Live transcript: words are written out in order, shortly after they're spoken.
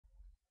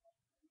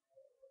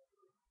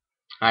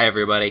Hi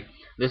everybody,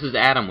 this is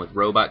Adam with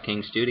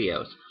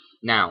RobotKingStudios.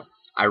 Now,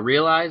 I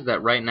realize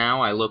that right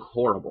now I look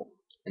horrible,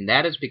 and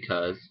that is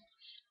because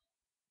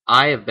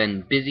I have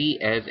been busy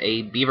as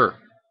a beaver.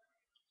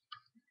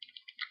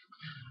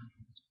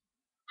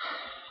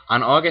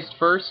 On August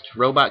 1st,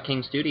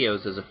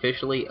 RobotKingStudios is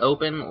officially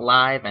open,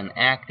 live, and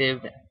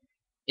active,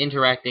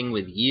 interacting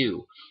with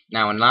you.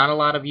 Now, not a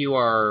lot of you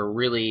are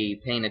really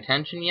paying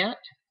attention yet,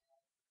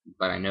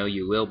 but I know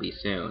you will be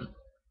soon,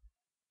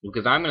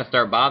 because I'm going to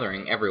start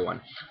bothering everyone.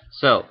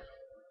 So,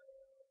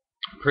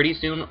 pretty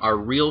soon our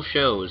real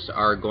shows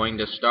are going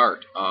to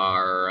start.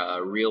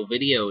 Our real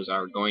videos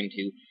are going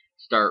to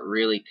start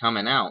really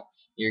coming out.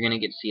 You're going to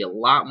get to see a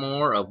lot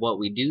more of what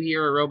we do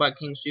here at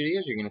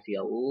RobotKingStudios. You're going to see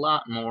a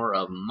lot more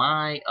of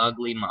my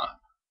ugly mug.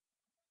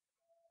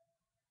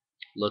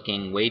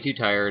 Looking way too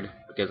tired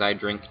because I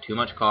drink too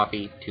much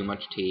coffee, too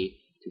much tea,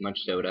 too much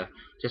soda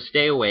to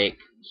stay awake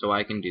so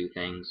I can do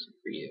things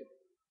for you.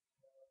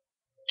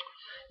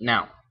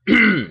 Now,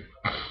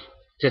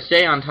 to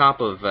stay on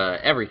top of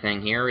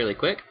everything here really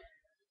quick,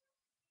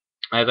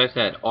 as I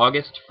said,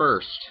 August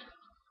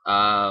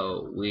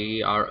 1st,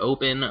 we are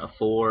open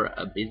for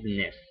a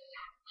business.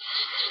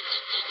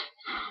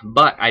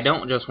 But I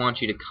don't just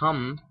want you to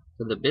come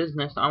for the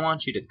business, I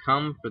want you to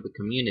come for the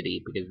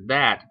community, because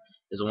that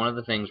is one of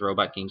the things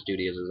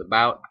RobotKingStudios is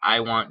about. I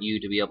want you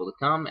to be able to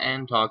come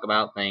and talk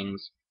about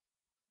things,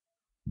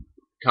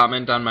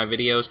 comment on my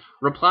videos,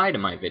 reply to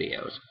my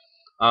videos,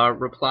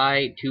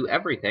 reply to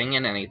everything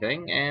and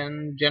anything,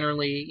 and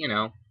generally,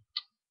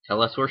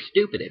 tell us we're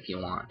stupid if you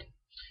want.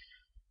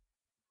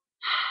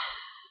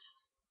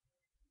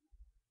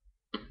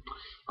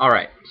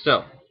 Alright,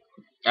 so,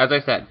 as I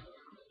said,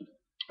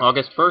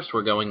 August 1st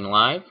we're going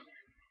live.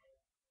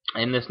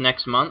 In this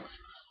next month,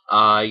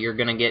 you're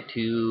going to get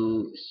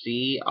to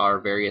see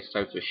our various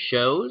types of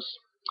shows.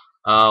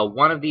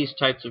 One of these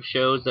types of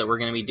shows that we're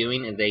going to be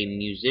doing is a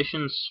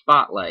musician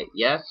spotlight.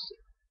 Yes,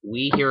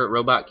 we here at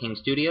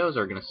RobotKingStudios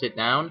are going to sit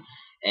down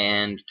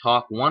and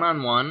talk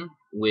one-on-one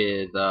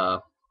with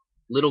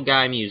little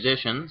guy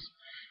musicians,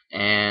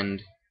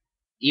 and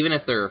even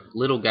if they're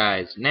little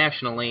guys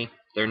nationally,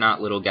 they're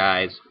not little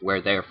guys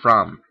where they're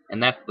from,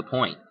 and that's the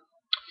point.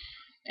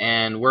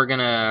 And we're going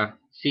to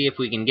see if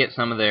we can get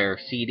some of their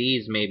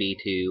CDs maybe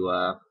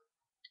to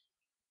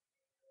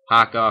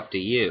hawk off to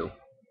you,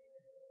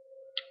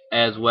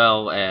 as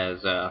well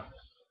as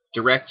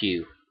direct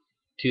you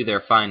to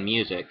their fine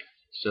music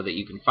so that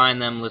you can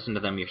find them, listen to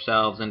them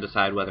yourselves, and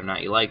decide whether or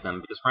not you like them,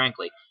 because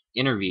frankly,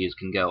 interviews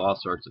can go all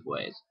sorts of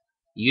ways.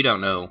 You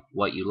don't know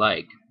what you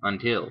like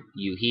until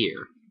you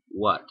hear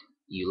what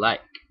you like.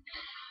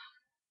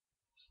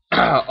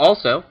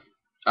 Also,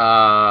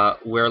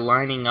 we're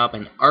lining up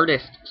an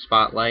artist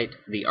spotlight.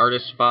 The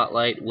artist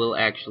spotlight will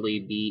actually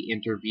be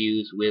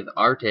interviews with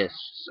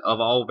artists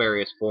of all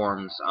various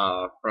forms,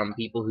 from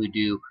people who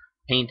do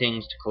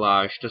paintings to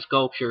collage to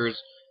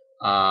sculptures,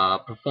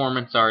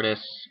 performance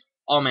artists,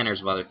 all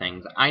manners of other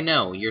things. I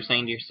know, you're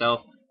saying to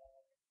yourself,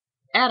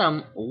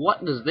 Adam,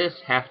 what does this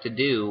have to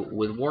do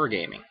with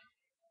wargaming?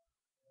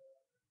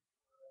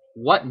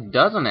 What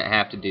doesn't it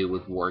have to do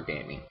with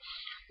wargaming?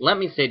 Let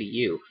me say to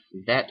you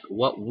that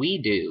what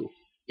we do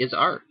is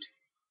art.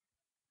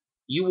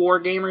 You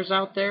wargamers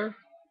out there,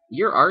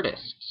 you're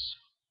artists.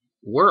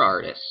 We're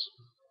artists.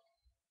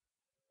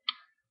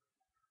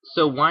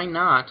 So why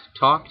not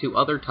talk to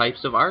other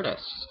types of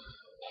artists?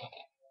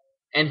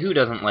 And who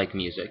doesn't like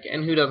music?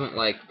 And who doesn't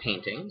like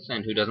paintings?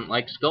 And who doesn't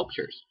like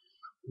sculptures?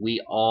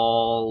 We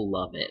all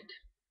love it.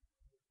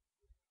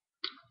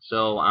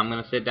 So I'm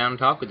going to sit down and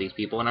talk with these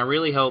people, and I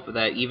really hope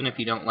that even if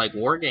you don't like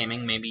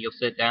wargaming, maybe you'll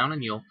sit down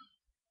and you'll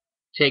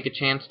take a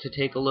chance to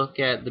take a look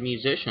at the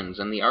musicians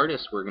and the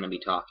artists we're going to be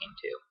talking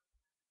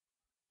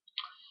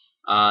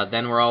to.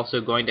 Then we're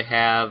also going to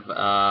have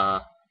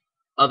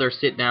other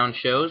sit-down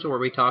shows where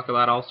we talk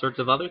about all sorts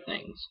of other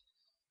things.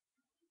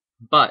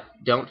 But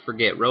don't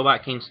forget,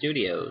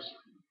 RobotKingStudios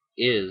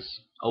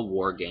is a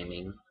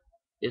wargaming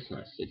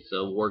business. It's a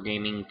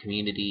wargaming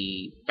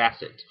community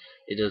facet.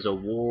 It is a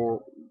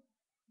war.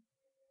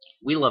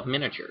 We love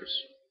miniatures.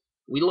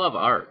 We love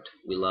art.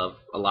 We love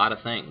a lot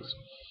of things.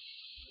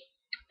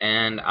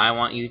 And I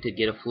want you to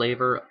get a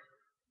flavor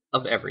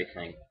of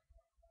everything.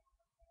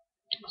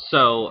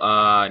 So,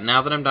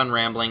 now that I'm done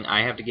rambling,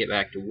 I have to get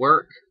back to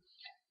work.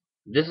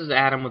 This is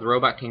Adam with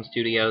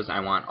RobotKingStudios.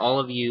 I want all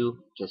of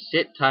you to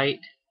sit tight,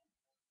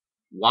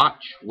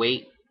 watch,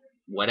 wait,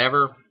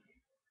 whatever,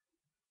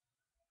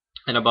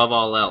 and above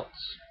all else,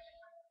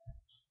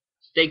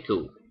 stay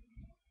cool.